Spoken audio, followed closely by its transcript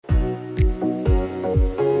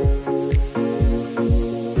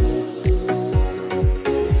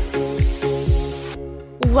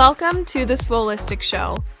Welcome to the Swolistic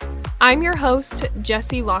Show. I'm your host,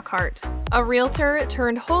 Jessie Lockhart, a realtor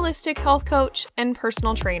turned holistic health coach and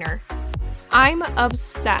personal trainer. I'm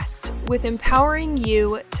obsessed with empowering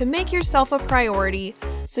you to make yourself a priority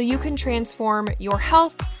so you can transform your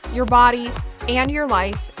health, your body, and your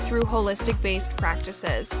life through holistic-based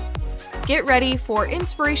practices. Get ready for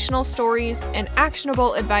inspirational stories and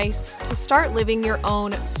actionable advice to start living your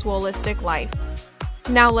own Swolistic life.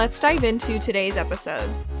 Now let's dive into today's episode.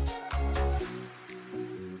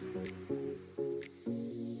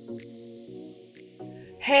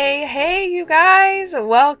 Hey, you guys!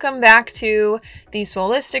 Welcome back to the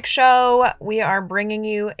Swolistic Show. We are bringing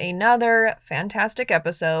you another fantastic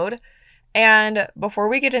episode. And before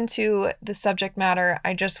we get into the subject matter,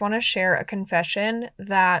 I just want to share a confession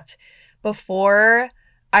that before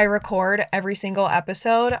I record every single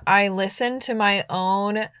episode, I listen to my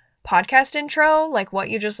own podcast intro, like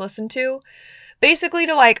what you just listened to, basically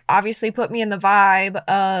to obviously put me in the vibe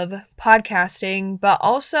of podcasting, but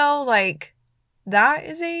also that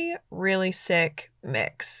is a really sick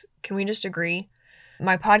mix. Can we just agree?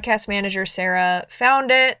 My podcast manager, Sarah,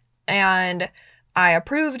 found it and I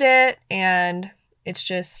approved it, and it's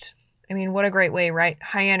just, what a great way, right?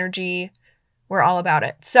 High energy. We're all about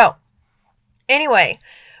it. So anyway,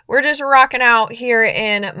 we're just rocking out here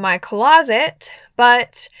in my closet,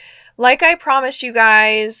 but like I promised you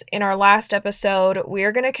guys in our last episode, we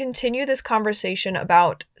are going to continue this conversation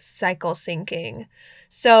about cycle syncing.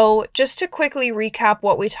 So just to quickly recap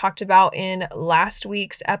what we talked about in last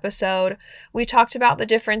week's episode, we talked about the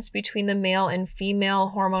difference between the male and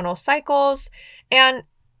female hormonal cycles. And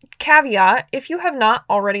caveat, if you have not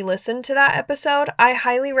already listened to that episode, I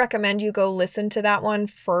highly recommend you go listen to that one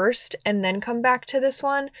first and then come back to this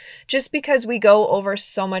one, just because we go over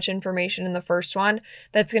so much information in the first one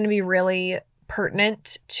that's going to be really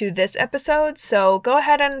pertinent to this episode. So go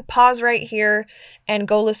ahead and pause right here and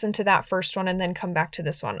go listen to that first one and then come back to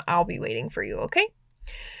this one. I'll be waiting for you, okay?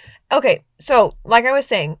 Okay, so like I was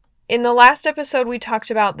saying, in the last episode, we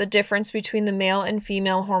talked about the difference between the male and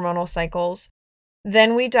female hormonal cycles.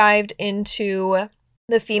 Then we dived into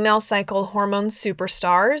the female cycle hormone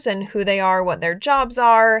superstars and who they are, what their jobs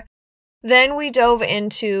are. Then we dove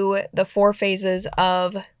into the 4 phases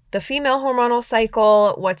of the female hormonal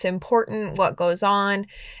cycle, what's important, what goes on.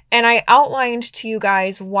 And I outlined to you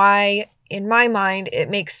guys why, in my mind, it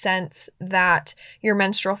makes sense that your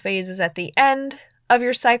menstrual phase is at the end of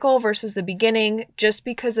your cycle versus the beginning, just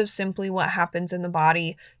because of simply what happens in the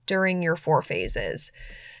body during your 4 phases.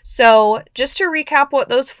 So just to recap what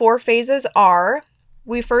those 4 phases are,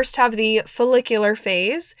 we first have the follicular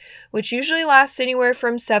phase, which usually lasts anywhere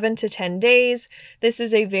from 7 to 10 days. This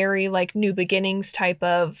is a very new beginnings type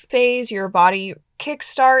of phase. Your body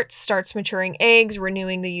kickstarts, starts maturing eggs,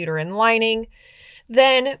 renewing the uterine lining.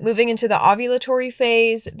 Then moving into the ovulatory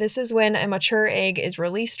phase, this is when a mature egg is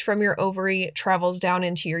released from your ovary, travels down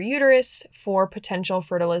into your uterus for potential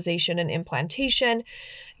fertilization and implantation.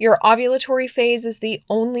 Your ovulatory phase is the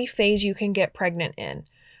only phase you can get pregnant in.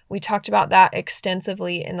 We talked about that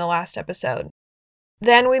extensively in the last episode.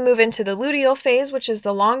 Then we move into the luteal phase, which is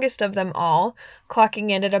the longest of them all,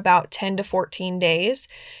 clocking in at about 10 to 14 days.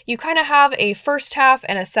 You kind of have a first half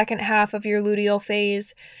and a second half of your luteal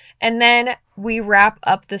phase. And then we wrap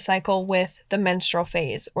up the cycle with the menstrual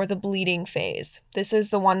phase or the bleeding phase. This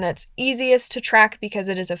is the one that's easiest to track because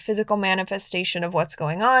it is a physical manifestation of what's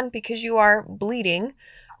going on because you are bleeding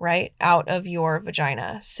right out of your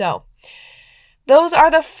vagina. So those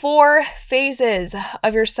are the 4 phases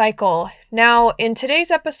of your cycle. Now, in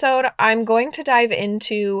today's episode, I'm going to dive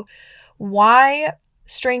into why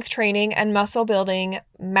strength training and muscle building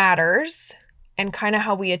matters and kind of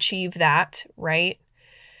how we achieve that, right?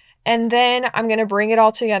 And then I'm going to bring it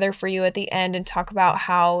all together for you at the end and talk about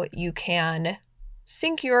how you can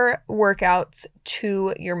sync your workouts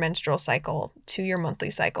to your menstrual cycle, to your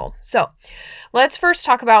monthly cycle. So let's first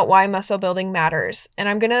talk about why muscle building matters. And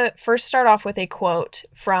I'm going to first start off with a quote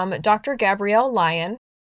from Dr. Gabrielle Lyon,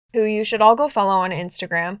 who you should all go follow on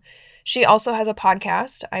Instagram. She also has a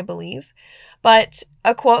podcast, I believe. But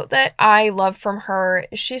a quote that I love from her,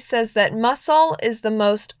 she says that muscle is the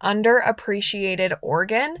most underappreciated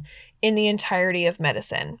organ in the entirety of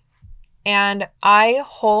medicine. And I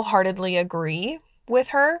wholeheartedly agree with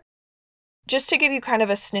her. Just to give you kind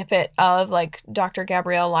of a snippet of Dr.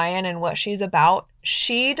 Gabrielle Lyon and what she's about,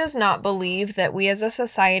 she does not believe that we as a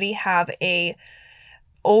society have a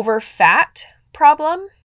over-fat problem.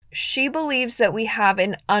 She believes that we have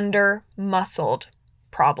an under-muscled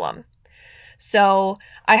problem. So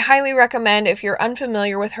I highly recommend, if you're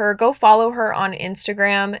unfamiliar with her, go follow her on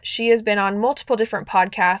Instagram. She has been on multiple different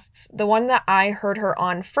podcasts. The one that I heard her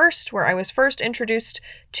on first, where I was first introduced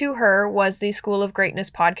to her, was the School of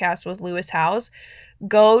Greatness podcast with Lewis Howes.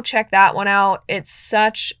 Go check that one out. It's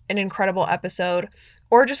such an incredible episode.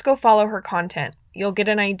 Or just go follow her content. You'll get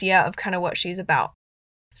an idea of kind of what she's about.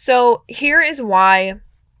 So here is why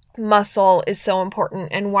muscle is so important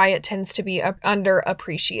and why it tends to be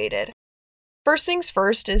underappreciated. First things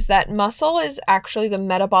first is that muscle is actually the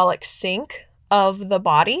metabolic sink of the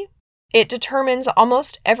body. It determines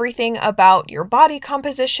almost everything about your body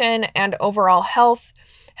composition and overall health,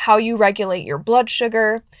 how you regulate your blood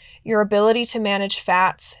sugar, your ability to manage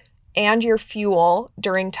fats, and your fuel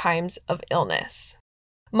during times of illness.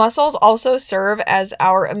 Muscles also serve as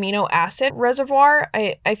our amino acid reservoir.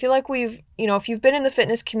 I feel like if you've been in the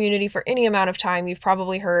fitness community for any amount of time, you've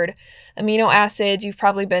probably heard amino acids. You've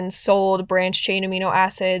probably been sold branched chain amino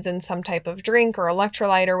acids in some type of drink or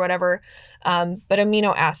electrolyte or whatever. But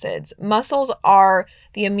amino acids. Muscles are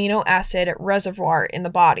the amino acid reservoir in the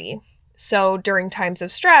body. So during times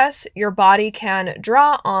of stress, your body can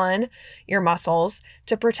draw on your muscles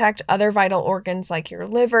to protect other vital organs like your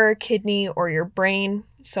liver, kidney, or your brain.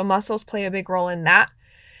 So muscles play a big role in that.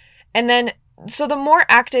 And then, so the more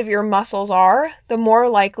active your muscles are, the more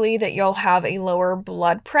likely that you'll have a lower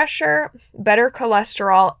blood pressure, better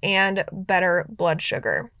cholesterol, and better blood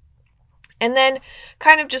sugar. And then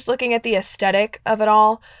kind of just looking at the aesthetic of it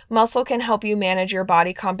all, muscle can help you manage your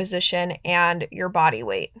body composition and your body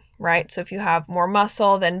weight, right? So if you have more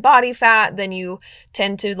muscle than body fat, then you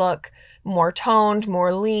tend to look more toned,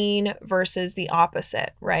 more lean versus the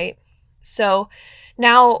opposite, right? So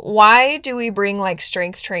now, why do we bring like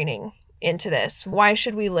strength training into this? Why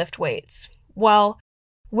should we lift weights? Well,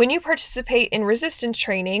 when you participate in resistance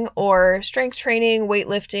training or strength training,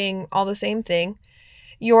 weightlifting, all the same thing,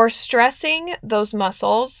 you're stressing those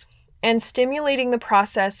muscles and stimulating the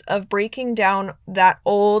process of breaking down that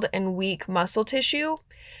old and weak muscle tissue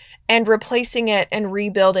and replacing it and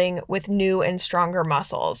rebuilding with new and stronger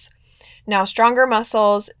muscles. Now, stronger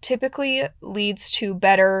muscles typically leads to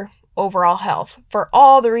better overall health for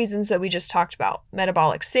all the reasons that we just talked about: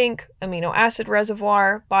 metabolic sink, amino acid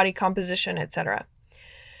reservoir, body composition, etc.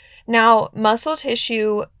 Now, muscle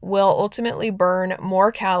tissue will ultimately burn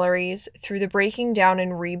more calories through the breaking down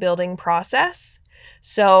and rebuilding process.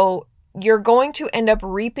 So you're going to end up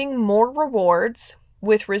reaping more rewards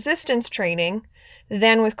with resistance training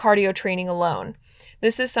than with cardio training alone.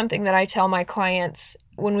 This is something that I tell my clients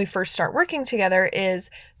when we first start working together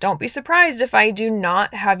is, don't be surprised if I do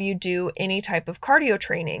not have you do any type of cardio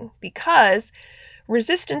training, because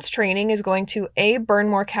resistance training is going to burn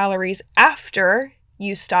more calories after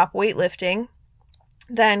you stop weightlifting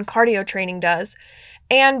than cardio training does,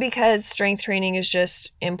 and because strength training is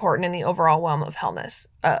just important in the overall realm of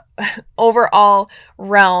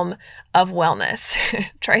wellness.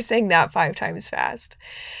 Try saying that 5 times fast.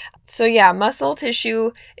 So yeah, muscle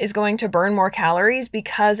tissue is going to burn more calories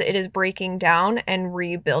because it is breaking down and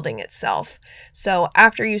rebuilding itself. So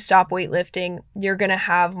after you stop weightlifting, you're going to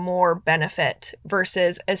have more benefit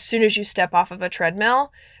versus as soon as you step off of a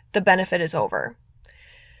treadmill, the benefit is over.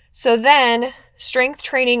 So then, strength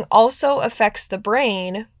training also affects the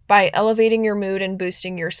brain by elevating your mood and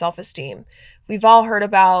boosting your self-esteem. We've all heard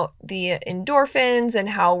about the endorphins and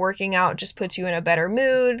how working out just puts you in a better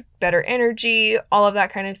mood, better energy, all of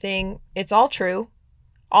that kind of thing. It's all true.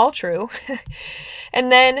 All true.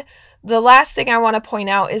 And then the last thing I want to point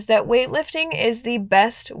out is that weightlifting is the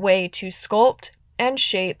best way to sculpt and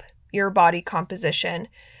shape your body composition.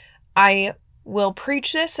 I will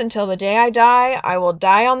preach this until the day I die. I will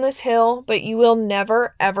die on this hill, but you will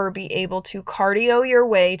never, ever be able to cardio your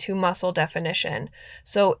way to muscle definition.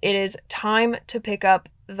 So it is time to pick up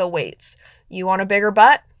the weights. You want a bigger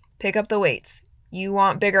butt? Pick up the weights. You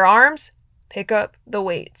want bigger arms? Pick up the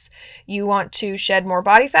weights. You want to shed more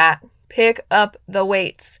body fat? Pick up the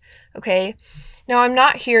weights. Okay? Now, I'm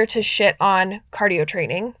not here to shit on cardio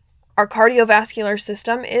training. Our cardiovascular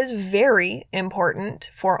system is very important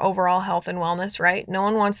for overall health and wellness, right? No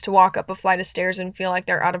one wants to walk up a flight of stairs and feel like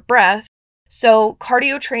they're out of breath. So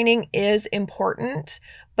cardio training is important,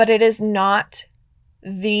 but it is not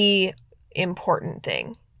the important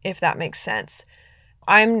thing, if that makes sense.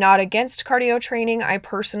 I'm not against cardio training. I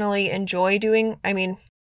personally enjoy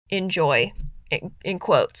enjoy in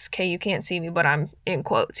quotes. Okay, you can't see me, but I'm in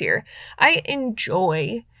quotes here. I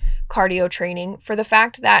enjoy cardio training for the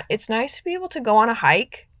fact that it's nice to be able to go on a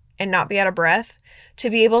hike and not be out of breath, to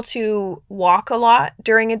be able to walk a lot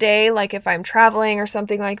during a day, like if I'm traveling or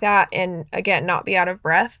something like that, and again, not be out of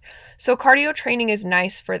breath. So cardio training is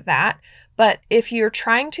nice for that, But if you're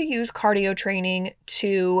trying to use cardio training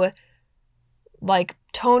to like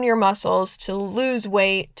tone your muscles, to lose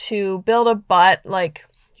weight, to build a butt, like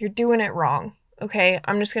you're doing it wrong. Okay,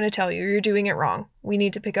 I'm just going to tell you, you're doing it wrong. We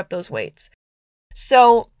need to pick up those weights.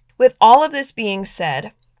 So with all of this being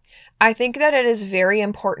said, I think that it is very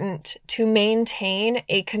important to maintain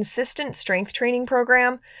a consistent strength training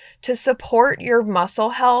program to support your muscle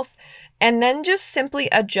health, and then just simply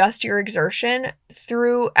adjust your exertion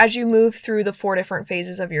as you move through the 4 different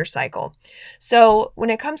phases of your cycle. So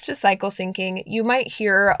when it comes to cycle syncing, you might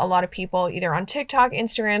hear a lot of people either on TikTok,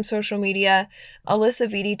 Instagram, social media.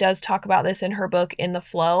 Alyssa Vitti does talk about this in her book, In the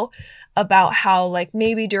Flow, about how like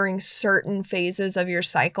maybe during certain phases of your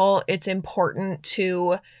cycle, it's important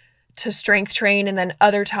to strength train, and then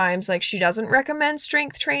other times like she doesn't recommend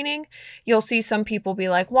strength training. You'll see some people be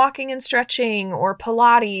like walking and stretching or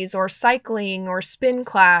Pilates or cycling or spin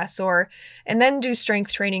class and then do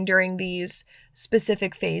strength training during these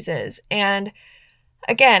specific phases. And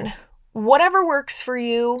again, whatever works for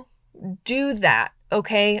you, do that,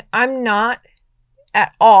 okay? I'm not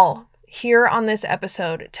at all here on this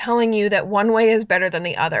episode telling you that one way is better than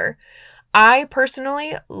the other. I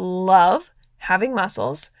personally love having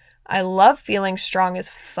muscles. I love feeling strong as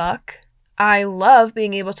fuck. I love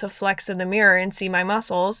being able to flex in the mirror and see my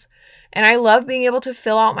muscles. And I love being able to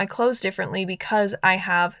fill out my clothes differently because I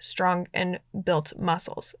have strong and built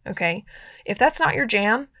muscles, okay? If that's not your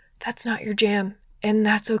jam, that's not your jam, and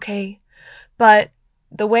that's okay. But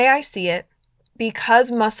the way I see it, because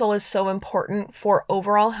muscle is so important for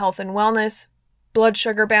overall health and wellness, blood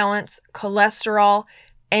sugar balance, cholesterol,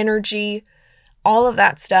 energy, all of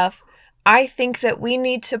that stuff, I think that we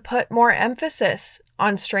need to put more emphasis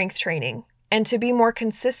on strength training and to be more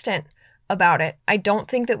consistent about it. I don't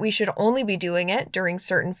think that we should only be doing it during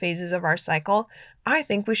certain phases of our cycle. I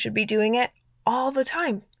think we should be doing it all the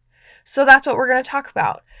time. So that's what we're going to talk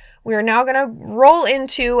about. We are now going to roll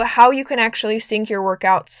into how you can actually sync your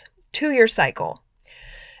workouts to your cycle.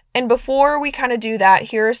 And before we kind of do that,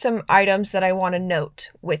 here are some items that I want to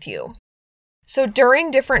note with you. So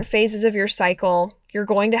during different phases of your cycle, you're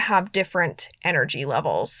going to have different energy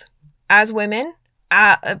levels. As women,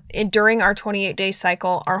 during our 28-day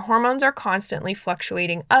cycle, our hormones are constantly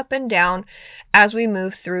fluctuating up and down as we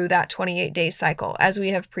move through that 28-day cycle, as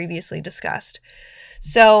we have previously discussed.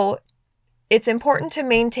 So it's important to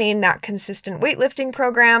maintain that consistent weightlifting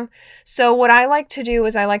program. So what I like to do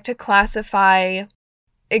is I like to classify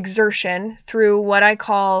exertion through what I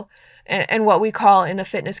call, and what we call in the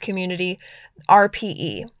fitness community,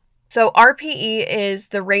 RPE. So RPE is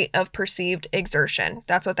the rate of perceived exertion.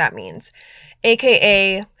 That's what that means.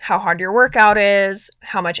 AKA how hard your workout is,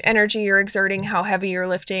 how much energy you're exerting, how heavy you're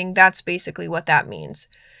lifting. That's basically what that means.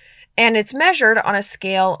 And it's measured on a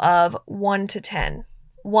scale of 1 to 10.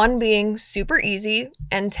 1 being super easy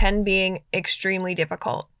and 10 being extremely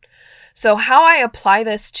difficult. So how I apply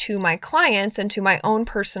this to my clients and to my own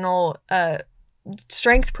personal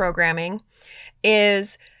strength programming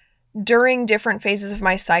is during different phases of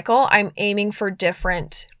my cycle, I'm aiming for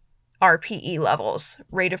different RPE levels,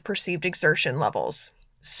 rate of perceived exertion levels.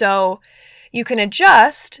 So you can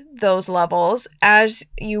adjust those levels as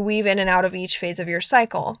you weave in and out of each phase of your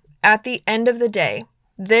cycle. At the end of the day,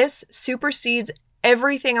 this supersedes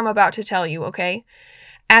everything I'm about to tell you, okay?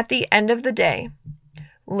 At the end of the day,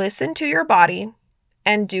 listen to your body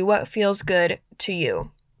and do what feels good to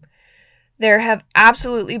you. There have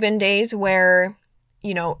absolutely been days where,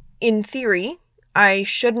 in theory, I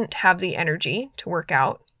shouldn't have the energy to work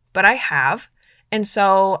out, but I have. And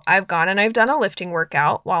so I've gone and I've done a lifting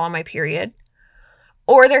workout while on my period.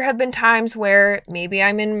 Or there have been times where maybe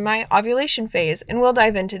I'm in my ovulation phase, and we'll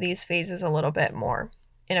dive into these phases a little bit more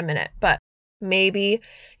in a minute. But maybe,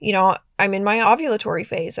 I'm in my ovulatory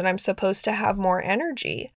phase and I'm supposed to have more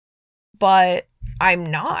energy, but I'm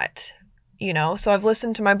not. So I've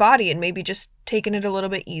listened to my body and maybe just taken it a little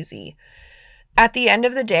bit easy. At the end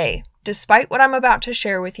of the day, despite what I'm about to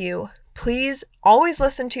share with you, please always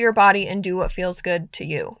listen to your body and do what feels good to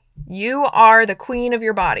you. You are the queen of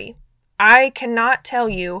your body. I cannot tell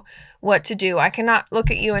you what to do. I cannot look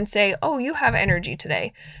at you and say, oh, you have energy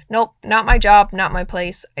today. Nope, not my job, not my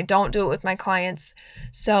place. I don't do it with my clients.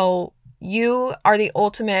 So you are the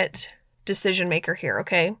ultimate decision maker here,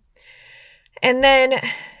 okay? And then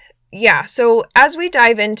so as we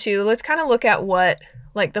dive into, let's kind of look at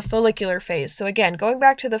the follicular phase. So again, going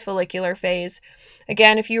back to the follicular phase,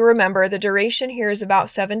 again, if you remember, the duration here is about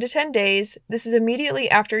 7 to 10 days. This is immediately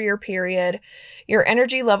after your period. Your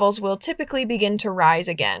energy levels will typically begin to rise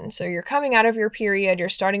again. So you're coming out of your period, you're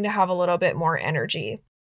starting to have a little bit more energy.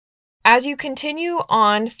 As you continue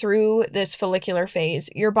on through this follicular phase,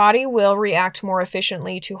 your body will react more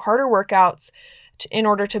efficiently to harder workouts in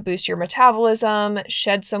order to boost your metabolism,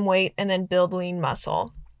 shed some weight, and then build lean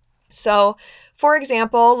muscle. So, for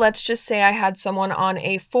example, let's just say I had someone on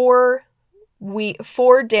a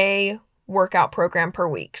 4-day workout program per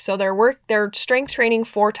week. So they're strength training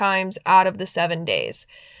 4 times out of the 7 days.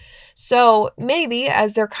 So maybe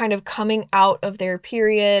as they're kind of coming out of their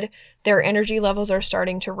period, their energy levels are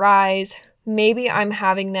starting to rise. Maybe I'm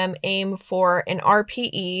having them aim for an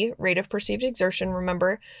RPE, rate of perceived exertion,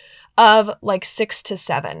 remember, of like 6 to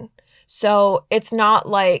 7. So it's not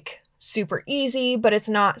like super easy, but it's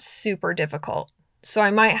not super difficult. So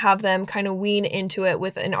I might have them kind of wean into it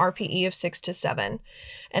with an RPE of 6 to 7.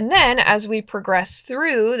 And then as we progress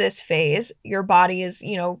through this phase, your body is,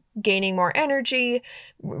 gaining more energy,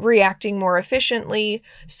 reacting more efficiently.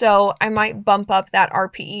 So I might bump up that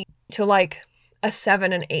RPE to like a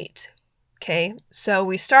 7 and 8. Okay. So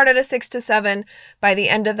we start at a 6 to 7. By the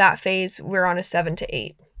end of that phase, we're on a 7 to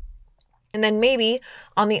 8. And then maybe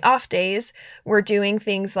on the off days, we're doing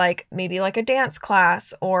things like maybe like a dance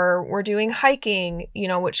class, or we're doing hiking,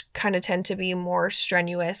 which kind of tend to be more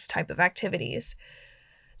strenuous type of activities.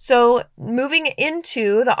 So moving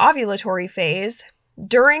into the ovulatory phase,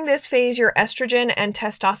 during this phase, your estrogen and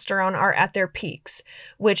testosterone are at their peaks,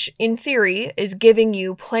 which in theory is giving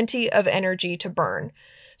you plenty of energy to burn.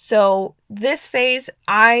 So this phase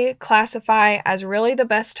I classify as really the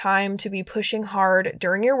best time to be pushing hard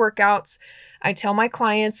during your workouts. I tell my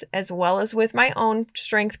clients, as well as with my own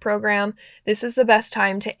strength program, this is the best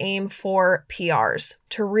time to aim for PRs,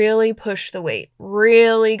 to really push the weight,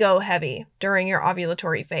 really go heavy during your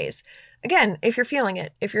ovulatory phase. Again, if you're feeling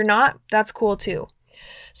it. If you're not, that's cool too.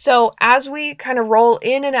 So as we kind of roll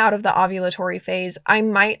in and out of the ovulatory phase, I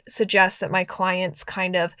might suggest that my clients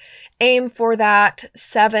kind of aim for that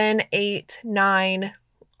 7, 8, 9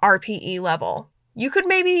 RPE level. You could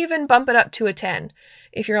maybe even bump it up to a 10.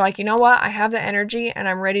 If you're like, you know what, I have the energy and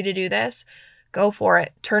I'm ready to do this, go for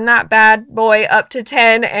it. Turn that bad boy up to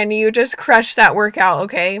 10 and you just crush that workout,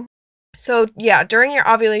 okay? So yeah, during your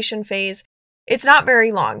ovulation phase, it's not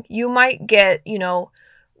very long. You might get,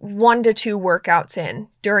 1 to 2 workouts in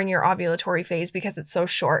during your ovulatory phase because it's so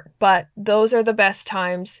short, but those are the best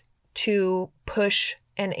times to push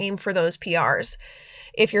and aim for those PRs.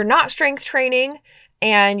 If you're not strength training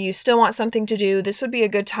and you still want something to do, this would be a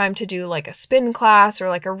good time to do like a spin class or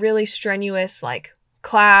like a really strenuous like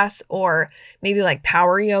class, or maybe like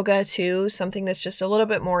power yoga too, something that's just a little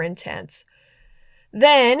bit more intense.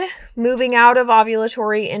 Then moving out of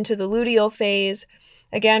ovulatory into the luteal phase,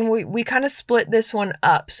 again, we kind of split this one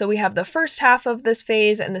up. So we have the first half of this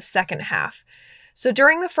phase and the second half. So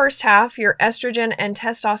during the first half, your estrogen and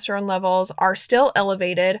testosterone levels are still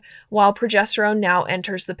elevated while progesterone now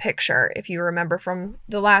enters the picture, if you remember from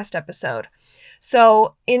the last episode.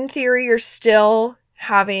 So in theory, you're still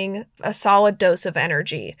having a solid dose of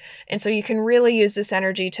energy. And so you can really use this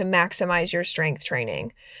energy to maximize your strength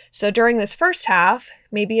training. So during this first half,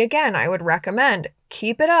 maybe again, I would recommend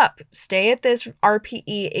keep it up. Stay at this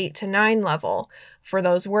RPE 8 to 9 level for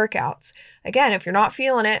those workouts. Again, if you're not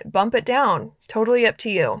feeling it, bump it down. Totally up to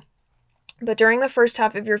you. But during the first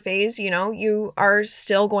half of your phase, you are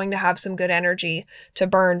still going to have some good energy to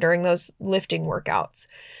burn during those lifting workouts.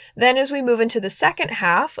 Then as we move into the second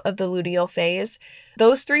half of the luteal phase,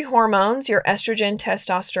 those 3 hormones, your estrogen,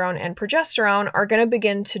 testosterone, and progesterone, are going to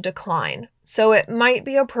begin to decline. So it might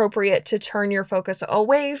be appropriate to turn your focus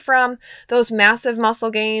away from those massive muscle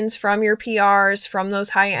gains, from your PRs, from those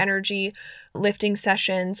high energy lifting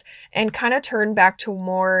sessions, and kind of turn back to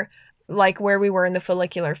more like where we were in the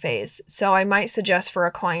follicular phase. So I might suggest for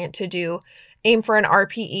a client to aim for an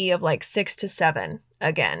RPE of like 6 to 7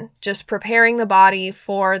 again, just preparing the body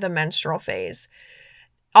for the menstrual phase.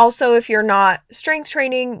 Also, if you're not strength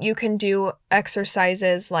training, you can do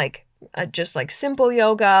exercises like just like simple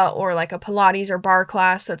yoga or like a Pilates or bar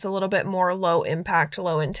class that's a little bit more low impact,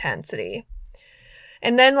 low intensity.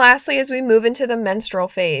 And then lastly, as we move into the menstrual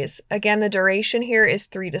phase, again, the duration here is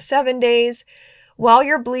 3 to 7 days. While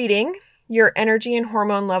you're bleeding, your energy and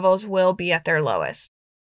hormone levels will be at their lowest.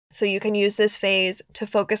 So you can use this phase to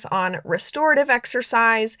focus on restorative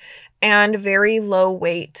exercise and very low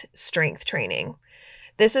weight strength training.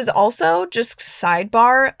 This is also, just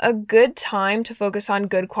sidebar, a good time to focus on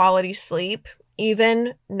good quality sleep,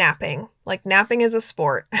 even napping. Like napping is a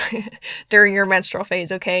sport during your menstrual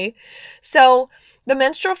phase, okay? So the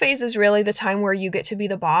menstrual phase is really the time where you get to be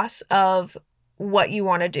the boss of what you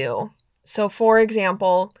want to do. So for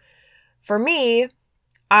example, for me,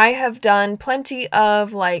 I have done plenty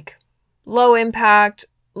of like low impact,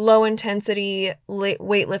 low intensity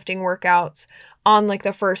weightlifting workouts on like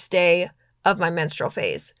the first day of my menstrual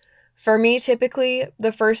phase. For me, typically,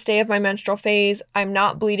 the first day of my menstrual phase, I'm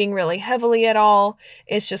not bleeding really heavily at all.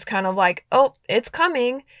 It's just kind of like, oh, it's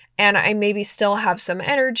coming, and I maybe still have some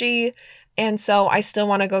energy, and so I still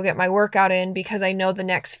want to go get my workout in because I know the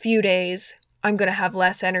next few days I'm going to have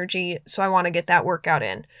less energy, so I want to get that workout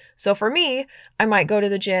in. So for me, I might go to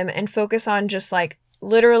the gym and focus on just like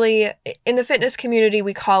literally, in the fitness community,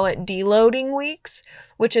 we call it deloading weeks,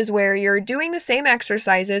 which is where you're doing the same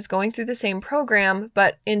exercises, going through the same program,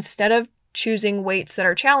 but instead of choosing weights that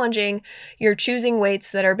are challenging, you're choosing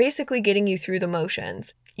weights that are basically getting you through the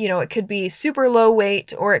motions. You know, it could be super low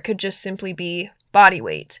weight, or it could just simply be body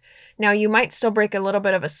weight. Now, you might still break a little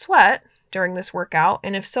bit of a sweat during this workout,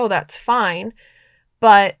 and if so, that's fine,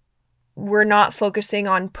 but we're not focusing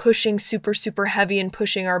on pushing super, super heavy and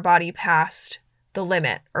pushing our body past the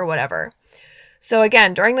limit or whatever. So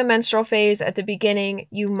again, during the menstrual phase at the beginning,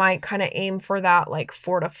 you might kind of aim for that like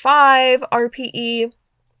 4 to 5 RPE.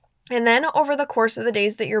 And then over the course of the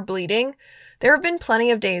days that you're bleeding, there have been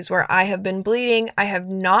plenty of days where I have been bleeding. I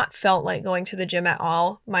have not felt like going to the gym at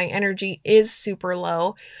all. My energy is super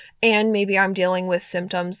low, and maybe I'm dealing with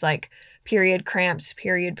symptoms like period cramps,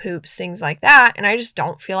 period poops, things like that, and I just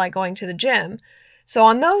don't feel like going to the gym. So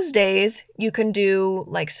on those days, you can do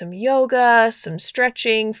like some yoga, some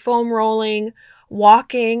stretching, foam rolling.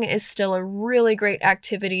 Walking is still a really great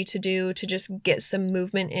activity to do to just get some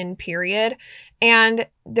movement in, period. And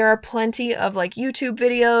there are plenty of like YouTube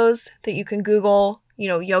videos that you can Google, you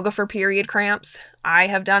know, yoga for period cramps. I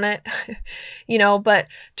have done it, you know, but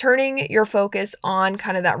turning your focus on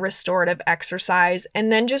kind of that restorative exercise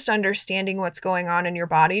and then just understanding what's going on in your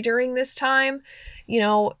body during this time. You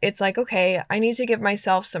know, it's like, okay, I need to give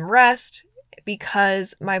myself some rest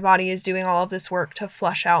because my body is doing all of this work to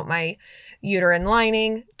flush out my uterine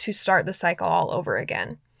lining to start the cycle all over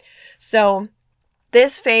again. So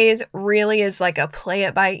this phase really is like a play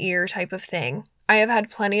it by ear type of thing. I have had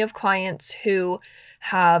plenty of clients who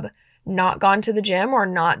have not gone to the gym or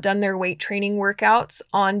not done their weight training workouts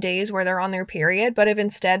on days where they're on their period, but have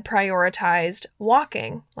instead prioritized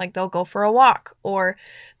walking. Like they'll go for a walk or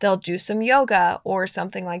they'll do some yoga or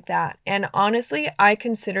something like that. And honestly, I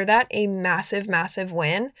consider that a massive, massive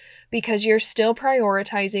win because you're still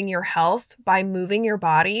prioritizing your health by moving your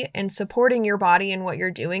body and supporting your body in what you're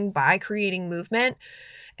doing by creating movement.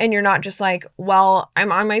 And you're not just like, well,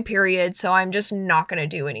 I'm on my period, so I'm just not going to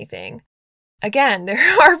do anything. Again,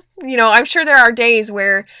 there are, you know, I'm sure there are days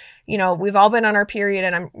where, you know, we've all been on our period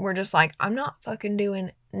and we're just like, I'm not fucking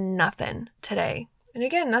doing nothing today. And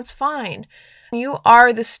again, that's fine. You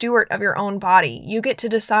are the steward of your own body. You get to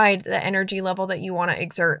decide the energy level that you want to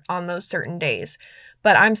exert on those certain days.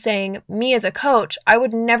 But I'm saying, me as a coach, I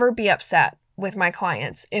would never be upset with my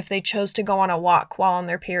clients if they chose to go on a walk while on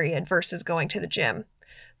their period versus going to the gym.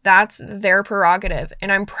 That's their prerogative.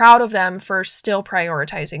 And I'm proud of them for still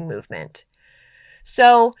prioritizing movement.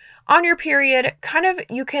 So on your period, kind of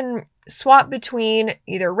you can swap between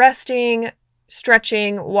either resting,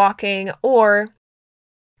 stretching, walking, or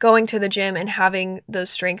going to the gym and having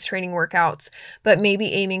those strength training workouts, but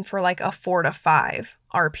maybe aiming for like a 4 to 5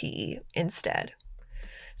 RPE instead.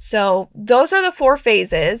 So those are the 4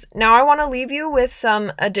 phases. Now I want to leave you with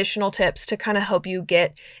some additional tips to kind of help you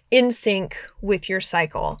get in sync with your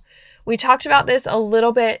cycle. We talked about this a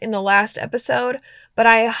little bit in the last episode, but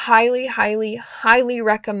I highly, highly, highly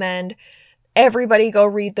recommend everybody go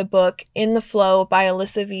read the book In the Flow by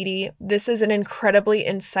Alisa Vitti. This is an incredibly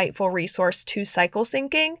insightful resource to cycle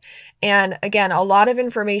syncing. And again, a lot of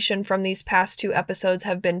information from these past 2 episodes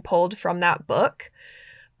have been pulled from that book.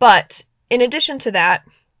 But in addition to that,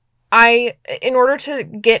 in order to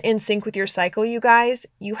get in sync with your cycle, you guys,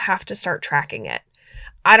 you have to start tracking it.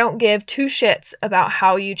 I don't give 2 shits about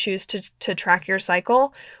how you choose to track your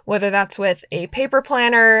cycle, whether that's with a paper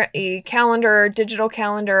planner, a calendar, digital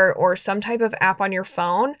calendar, or some type of app on your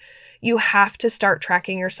phone. You have to start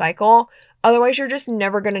tracking your cycle. Otherwise, you're just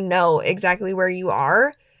never going to know exactly where you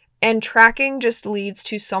are. And tracking just leads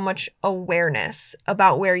to so much awareness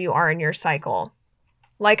about where you are in your cycle.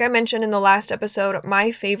 Like I mentioned in the last episode,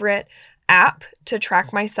 my favorite app to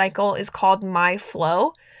track my cycle is called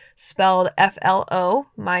MyFlow. Spelled FLO,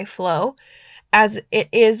 MyFlow, as it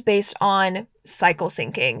is based on cycle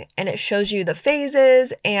syncing, and it shows you the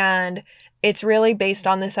phases, and it's really based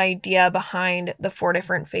on this idea behind the 4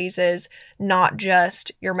 different phases, not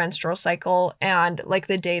just your menstrual cycle and like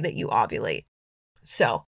the day that you ovulate.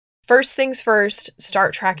 So first things first,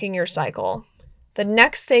 start tracking your cycle. The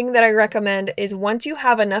next thing that I recommend is once you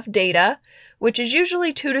have enough data, which is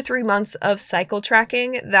usually 2 to 3 months of cycle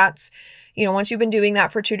tracking, that's, once you've been doing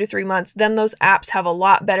that for 2 to 3 months, then those apps have a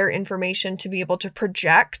lot better information to be able to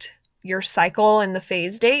project your cycle and the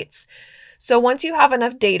phase dates. So once you have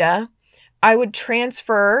enough data, I would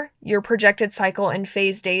transfer your projected cycle and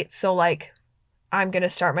phase dates. So like, I'm going to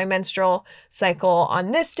start my menstrual cycle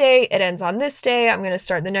on this day, it ends on this day. I'm going to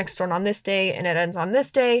start the next one on this day and it ends on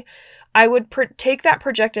this day. I would take that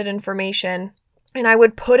projected information and I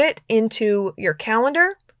would put it into your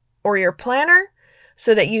calendar or your planner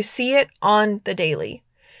so that you see it on the daily.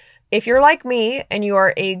 If you're like me and you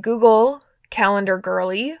are a Google Calendar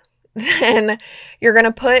girly, then you're going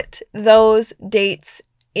to put those dates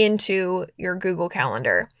into your Google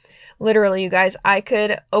Calendar. Literally, you guys, I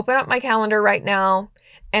could open up my calendar right now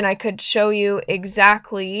and I could show you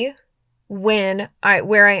exactly where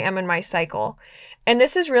I am in my cycle. And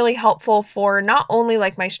this is really helpful for not only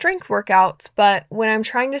like my strength workouts, but when I'm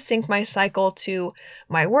trying to sync my cycle to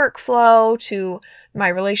my workflow, to my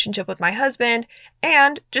relationship with my husband.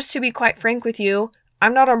 And just to be quite frank with you,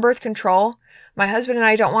 I'm not on birth control. My husband and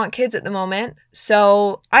I don't want kids at the moment,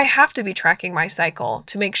 so I have to be tracking my cycle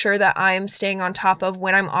to make sure that I'm staying on top of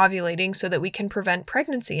when I'm ovulating so that we can prevent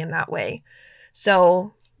pregnancy in that way.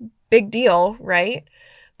 So, big deal, right?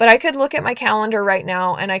 But I could look at my calendar right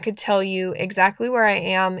now and I could tell you exactly where I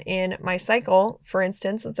am in my cycle. For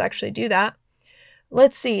instance, let's actually do that.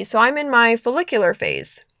 Let's see. So I'm in my follicular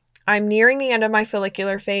phase. I'm nearing the end of my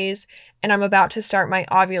follicular phase and I'm about to start my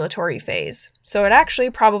ovulatory phase. So it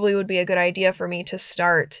actually probably would be a good idea for me to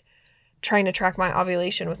start trying to track my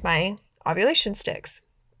ovulation with my ovulation sticks.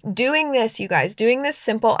 Doing this, you guys, doing this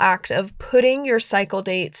simple act of putting your cycle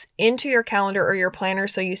dates into your calendar or your planner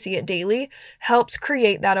so you see it daily helps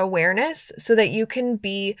create that awareness so that you can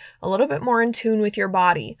be a little bit more in tune with your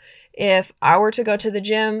body. If I were to go to the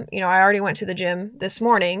gym, I already went to the gym this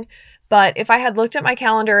morning, but if I had looked at my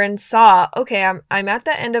calendar and saw, okay, I'm at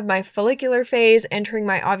the end of my follicular phase, entering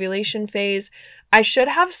my ovulation phase, I should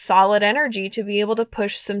have solid energy to be able to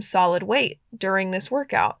push some solid weight during this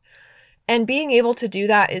workout. And being able to do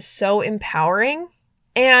that is so empowering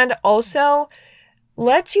and also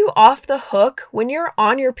lets you off the hook when you're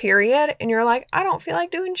on your period and you're like, I don't feel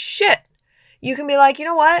like doing shit. You can be like, you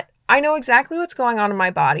know what? I know exactly what's going on in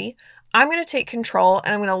my body. I'm going to take control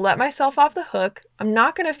and I'm going to let myself off the hook. I'm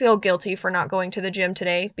not going to feel guilty for not going to the gym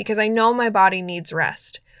today because I know my body needs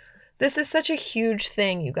rest. This is such a huge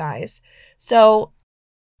thing, you guys. So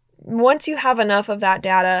once you have enough of that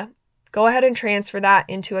data, go ahead and transfer that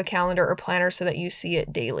into a calendar or planner so that you see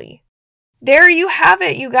it daily. There you have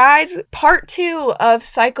it, you guys. Part 2 of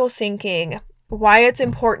cycle syncing. Why it's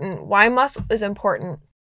important, why muscle is important,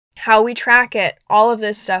 how we track it, all of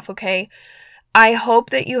this stuff, okay? I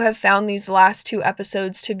hope that you have found these last 2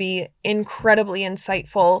 episodes to be incredibly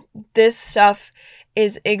insightful. This stuff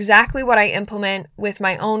is exactly what I implement with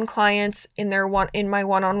my own clients in my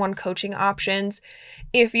one-on-one coaching options.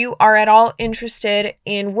 If you are at all interested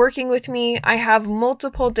in working with me, I have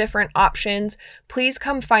multiple different options. Please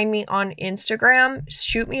come find me on Instagram,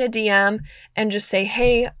 shoot me a DM and just say,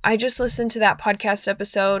 hey, I just listened to that podcast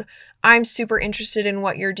episode. I'm super interested in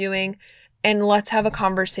what you're doing. And let's have a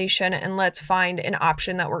conversation and let's find an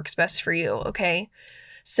option that works best for you, okay?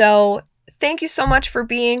 So thank you so much for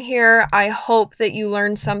being here. I hope that you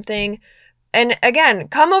learned something. And again,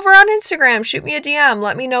 come over on Instagram, shoot me a DM,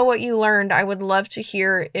 let me know what you learned. I would love to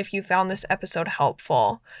hear if you found this episode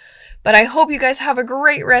helpful. But I hope you guys have a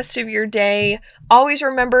great rest of your day. Always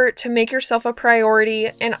remember to make yourself a priority,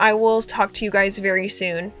 and I will talk to you guys very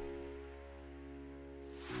soon.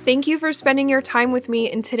 Thank you for spending your time with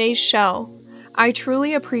me in today's show. I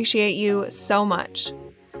truly appreciate you so much.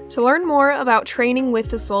 To learn more about training with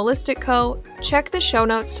the Soulistic Co., check the show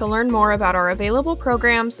notes to learn more about our available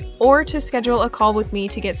programs or to schedule a call with me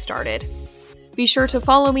to get started. Be sure to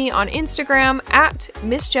follow me on Instagram at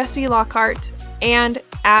Miss Jessie Lockhart and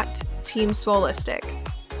at Team Soulistic.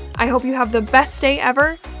 I hope you have the best day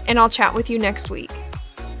ever, and I'll chat with you next week.